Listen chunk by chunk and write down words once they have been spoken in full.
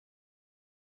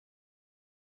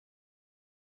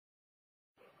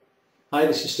Hi,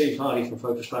 this is Steve Hardy from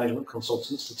Focus Management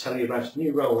Consultants to tell you about a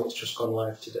new role that's just gone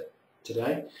live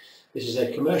today. This is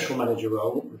a commercial manager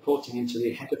role, reporting into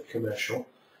the head of commercial,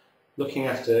 looking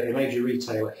after a major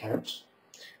retail account,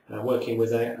 working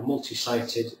with a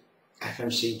multi-sited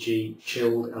FMCG,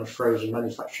 chilled and frozen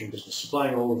manufacturing business,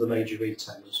 supplying all of the major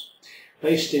retailers.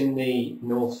 Based in the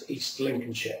North East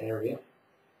Lincolnshire area,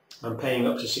 I'm paying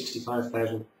up to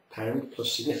 £65,000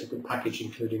 plus significant package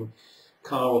including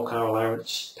car or car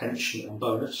allowance, pension and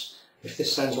bonus. If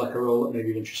this sounds like a role that may be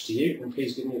of interest to you, then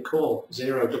please give me a call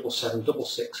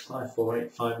 07766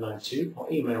 548 592 or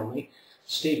email me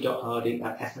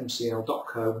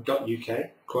steve.hardy@fmcl.co.uk,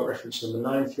 quote reference number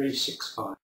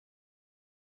 9365.